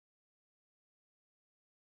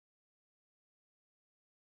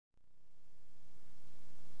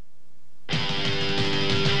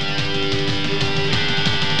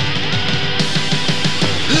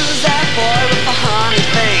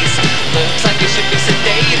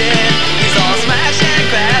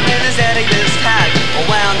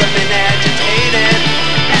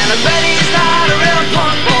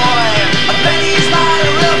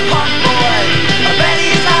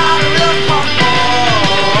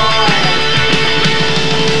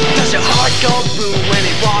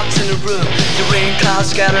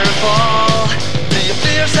scatter and fall. Do you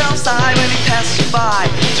feel yourself sigh when he passes you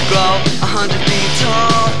by? To grow 100 feet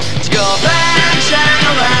tall, to go bang, shang,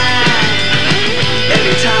 around.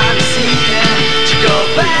 Every time you see him, to go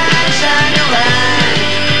bang, shang, around.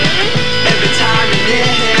 Every time you're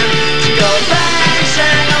near him, to go bang,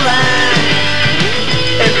 shang, around.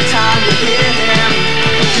 Every time you hear him,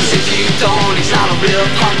 'cause if you don't, he's not a real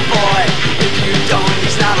punk boy. If you don't,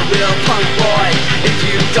 he's not a real punk boy. If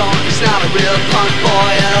you don't, he's not a real punk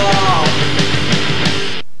boy at all.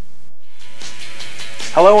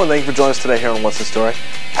 Hello and thank you for joining us today here on What's the Story.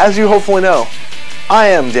 As you hopefully know, I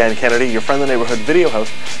am Dan Kennedy, your friend in the neighborhood video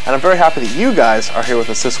host, and I'm very happy that you guys are here with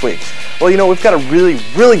us this week. Well, you know, we've got a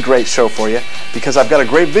really great show for you because I've got a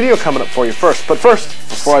great video coming up for you first. But first,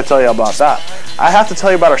 before I tell you about that, I have to tell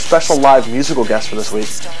you about our special live musical guest for this week.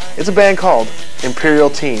 It's a band called Imperial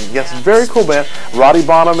Teen. Yes, very cool band. Roddy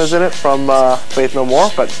Bottum is in it from Faith No More,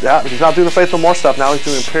 but yeah, he's not doing the Faith No More stuff now. He's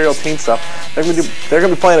doing Imperial Teen stuff. They're going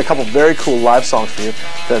to be playing a couple very cool live songs for you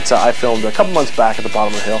that I filmed a couple months back at the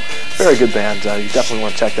bottom of the hill. Very good band. You definitely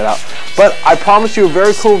want to check that out. But I promised you a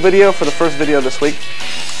very cool video for the first video this week,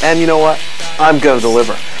 and you know what? I'm going to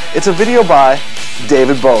deliver. It's a video by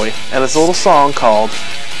David Bowie, and it's a little song called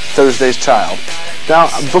Thursday's Child. Now,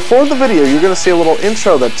 before the video, you're going to see a little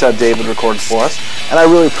intro that David recorded for us, and I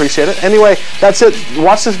really appreciate it. Anyway, that's it.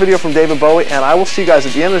 Watch this video from David Bowie, and I will see you guys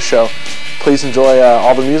at the end of the show. Please enjoy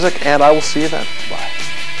all the music, and I will see you then. Bye.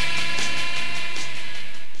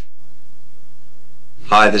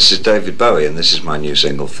 Hi, this is David Bowie, and this is my new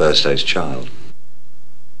single, Thursday's Child.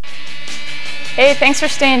 Hey, thanks for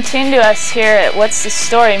staying tuned to us here at What's the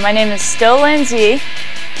Story. My name is still Lindsay.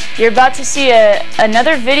 You're about to see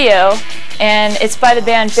another video, and it's by the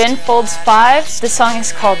band Ben Folds 5. The song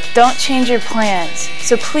is called Don't Change Your Plans.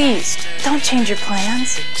 So please, don't change your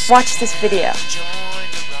plans. Watch this video.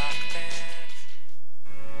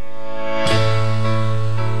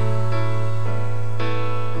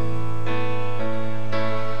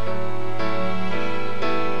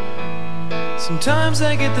 Sometimes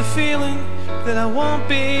I get the feeling that I won't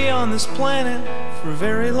be on this planet for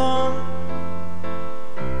very long.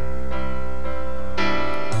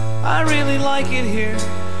 I really like it here,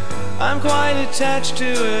 I'm quite attached to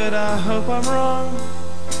it, I hope I'm wrong.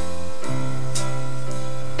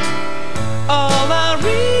 All I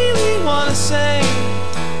really want to say,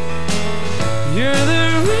 you're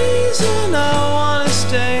the reason I want to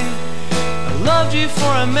stay. I loved you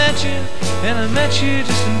before I met you, and I met you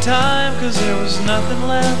just in time, 'cause there was nothing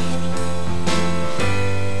left.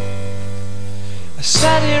 I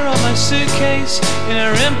sat here on my suitcase in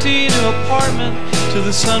our empty new apartment till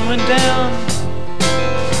the sun went down.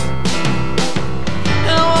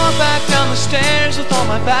 And I walked back down the stairs with all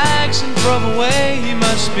my bags and drove away. You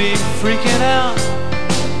must be freaking out.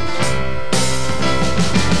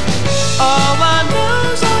 All I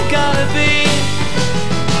know's I gotta be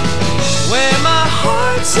where my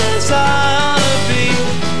heart says I ought to be.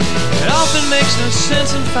 It often makes no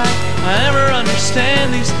sense, in fact, I never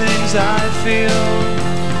understand these things I feel.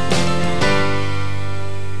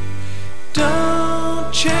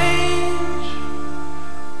 Don't change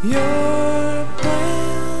your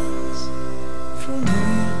plans for me.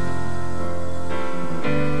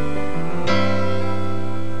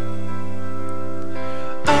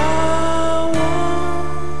 I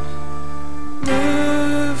won't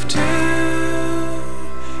move to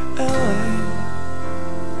LA.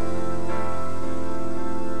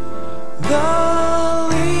 The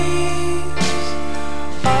leaves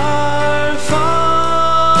are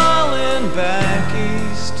falling back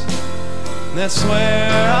east. That's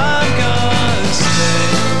where I'm gonna stay.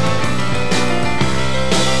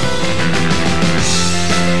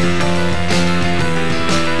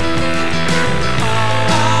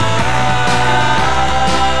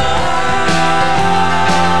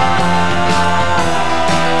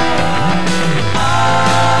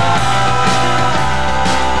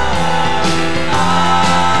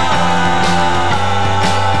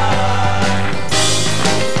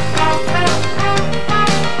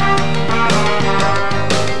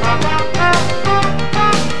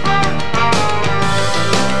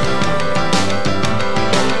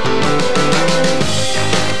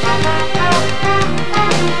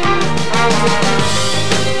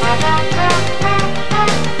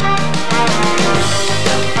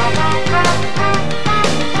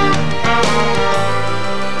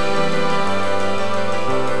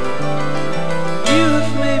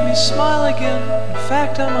 Smile again. In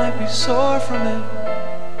fact, I might be sore from it.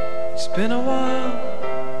 It's been a while.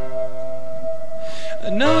 I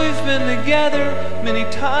know we've been together many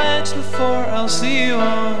times before. I'll see you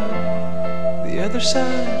on the other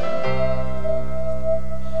side.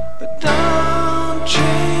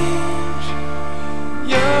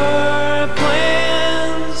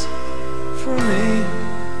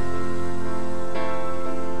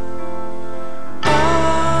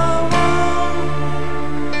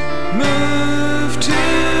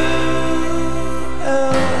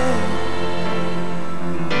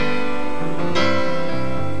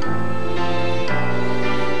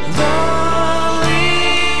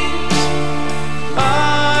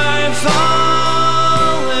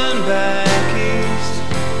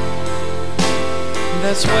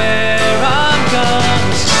 that's where I'm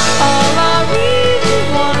gone. All I really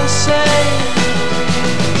wanna say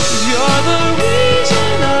is you're the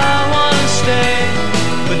reason I wanna stay.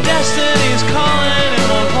 But destiny's calling and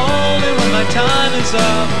won't hold it when my time is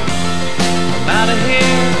up. I'm out of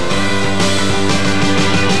here.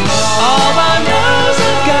 All I know's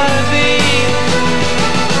I've gotta be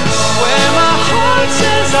where my heart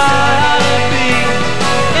says I ought to be.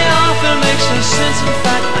 It often makes no sense, in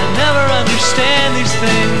fact I never understand these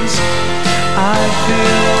things. I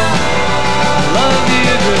feel I love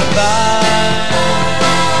you goodbye.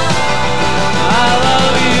 I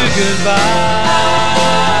love you goodbye.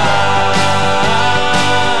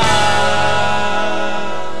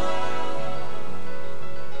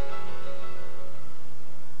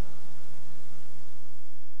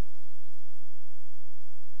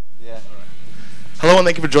 Hello and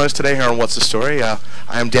thank you for joining us today here on What's the Story. I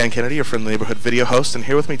am Dan Kennedy, your friendly neighborhood video host, and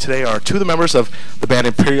here with me today are two of the members of the band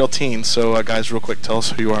Imperial Teen. So guys, real quick, tell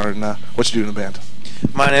us who you are and what you do in the band.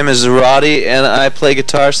 My name is Roddy, and I play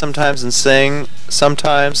guitar sometimes and sing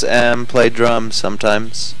sometimes and play drums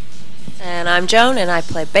sometimes. And I'm Jone, and I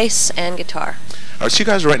play bass and guitar. All right, so you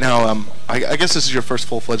guys right now, I guess this is your first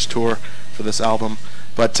full-fledged tour for this album,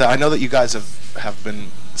 but I know that you guys have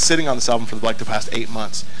been sitting on this album for like the past 8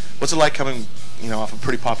 months. What's it like coming, off a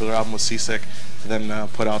pretty popular album with Seasick, to then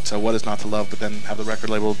put out What Is Not to Love, but then have the record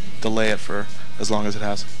label delay it for as long as it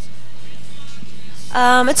has?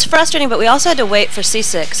 It's frustrating, but we also had to wait for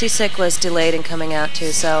Seasick. Seasick was delayed in coming out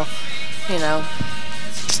too, so we don't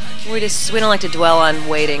like to dwell on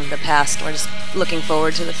waiting the past. We're just looking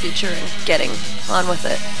forward to the future and getting on with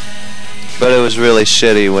it. But it was really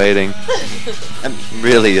shitty waiting, and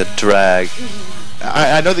really a drag.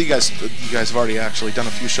 I know that you guys have already actually done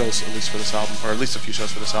a few shows, at least for this album, or at least a few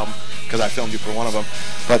shows for this album, because I filmed you for one of them.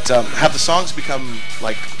 But have the songs become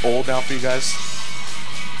like old now for you guys?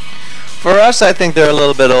 For us, I think they're a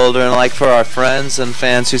little bit older, and like for our friends and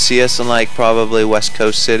fans who see us in like probably West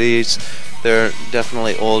Coast cities, they're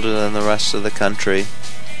definitely older than the rest of the country.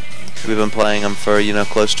 We've been playing them for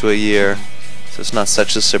close to a year, so it's not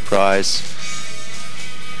such a surprise.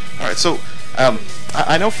 All right, so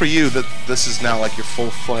I know for you that this is now like your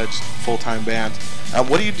full-fledged, full-time band.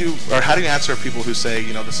 What do you do, or how do you answer people who say,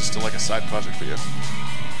 this is still like a side project for you?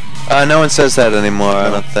 No one says that anymore,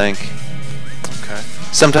 I don't think. Okay.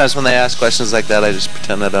 Sometimes when they ask questions like that, I just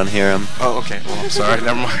pretend I don't hear them. Oh, okay. Well, I'm sorry.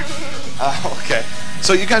 Never mind. Okay.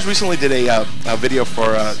 So you guys recently did a video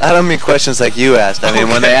for... I don't mean questions like you asked. I mean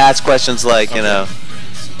when they ask questions like, I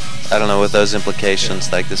don't know, with those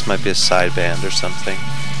implications, like this might be a side band or something.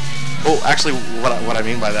 Well, actually, what I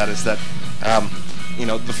mean by that is that,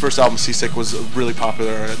 the first album, Seasick, was really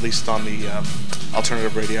popular, at least on the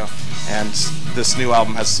alternative radio, and this new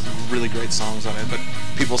album has really great songs on it, but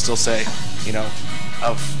people still say,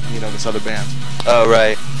 this other band. Oh,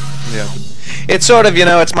 right. Yeah. It's sort of,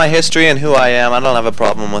 it's my history and who I am. I don't have a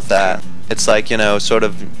problem with that. It's like, sort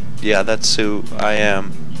of, yeah, that's who I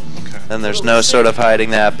am. Okay. And there's no sort of hiding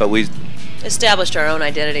that, but we established our own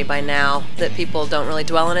identity by now that people don't really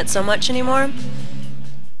dwell on it so much anymore.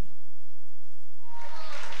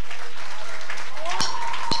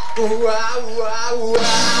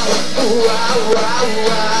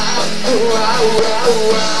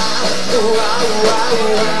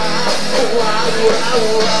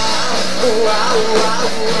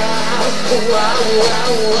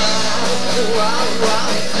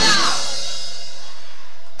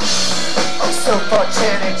 So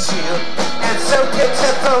fortunate you, and so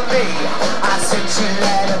beautiful me. I sent you a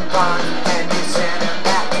letter on, and you sent it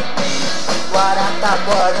back to me. What I thought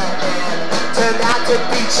was a man turned out to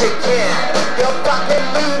be chicken. Your fucking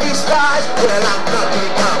movie stars, well I'm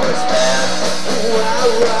nothing I was there. Wow,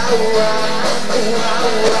 wow, wow, wow,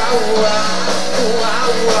 wow,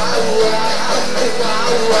 wow, wow,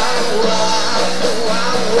 wow, wow,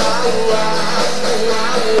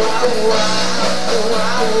 wow,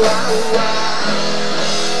 wow, wow, wow.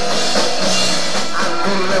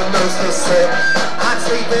 Mostly sick, I'm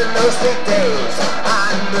sleeping mostly days.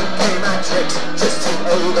 I'm looking my tricks just to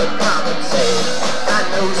overcompensate. My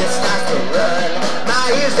nose it starts to run,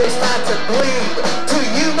 my ears they start to bleed. To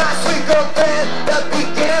you, my sweet girlfriend, the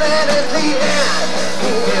beginning is the end.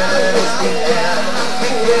 Beginning is the end.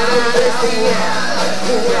 Beginning is the end.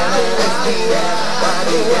 Beginning is the end.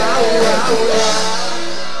 Beginning is the end.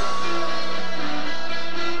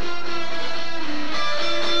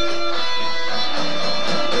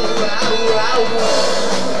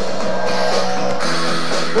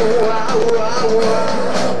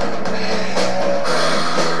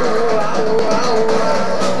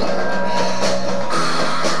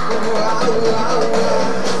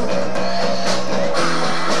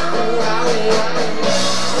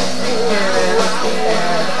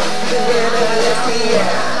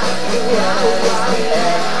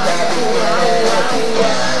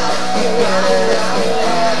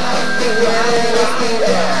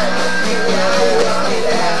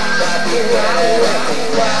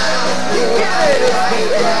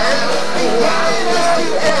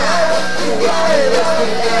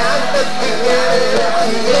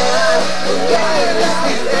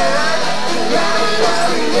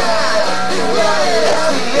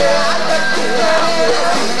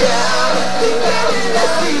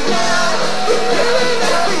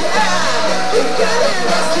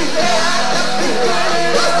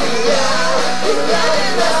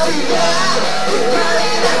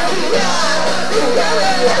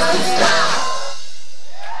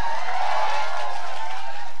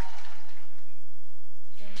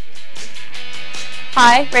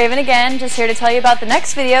 Hi, Raven again, just here to tell you about the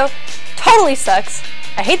next video. Totally sucks.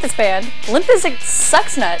 I hate this band. Limp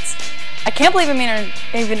sucks nuts. I can't believe I'm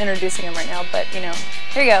even introducing him right now, but you know,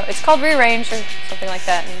 here you go. It's called Rearrange or something like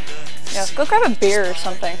that, and you know, go grab a beer or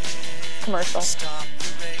something. Commercial.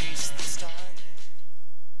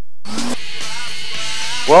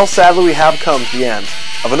 Well, sadly, we have come to the end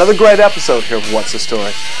of another great episode here of What's the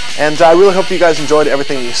Story. And I really hope you guys enjoyed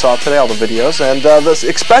everything that you saw today, all the videos, and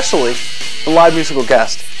especially the live musical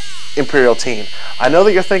guest, Imperial Teen. I know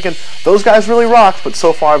that you're thinking, those guys really rocked, but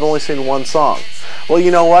so far I've only seen one song. Well,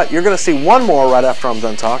 you know what? You're going to see one more right after I'm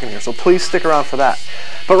done talking here, so please stick around for that.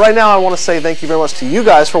 But right now I want to say thank you very much to you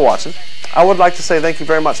guys for watching. I would like to say thank you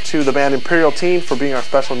very much to the band Imperial Teen for being our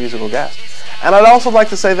special musical guest. And I'd also like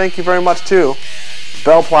to say thank you very much to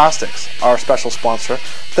Bell Plastics, our special sponsor,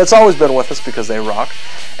 that's always been with us because they rock.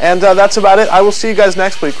 And that's about it. I will see you guys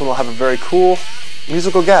next week when we'll have a very cool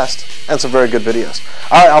musical guest and some very good videos.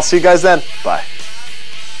 Alright, I'll see you guys then. Bye.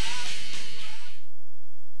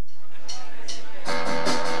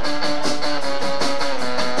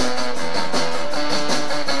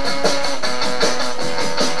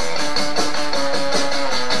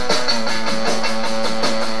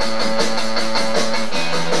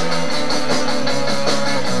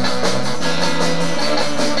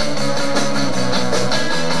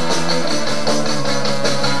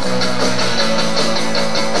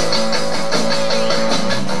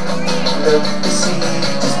 Look, the sea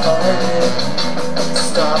just parted.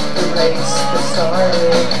 Stop the race that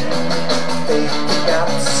started. Fade the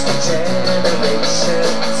gaps to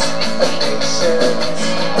generations of nations.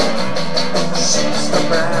 She's from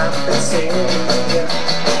Rapid City.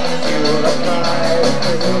 Fuel up my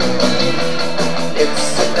free.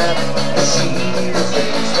 It's enough that she was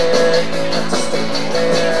raised there and to stay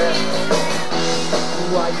there.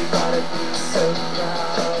 Why you gotta be so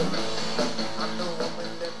proud? I'm the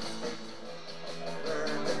woman that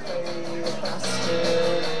learn to play faster.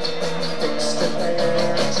 Fixed her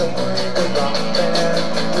hair, joined the rock band.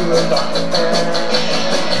 We were rock band.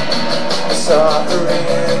 I saw her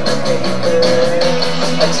in the paper.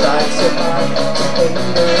 I tried so hard to hate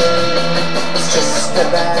her. It's just that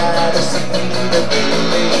bad to see the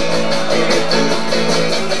movie.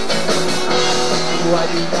 Why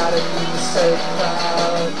you gotta be so proud?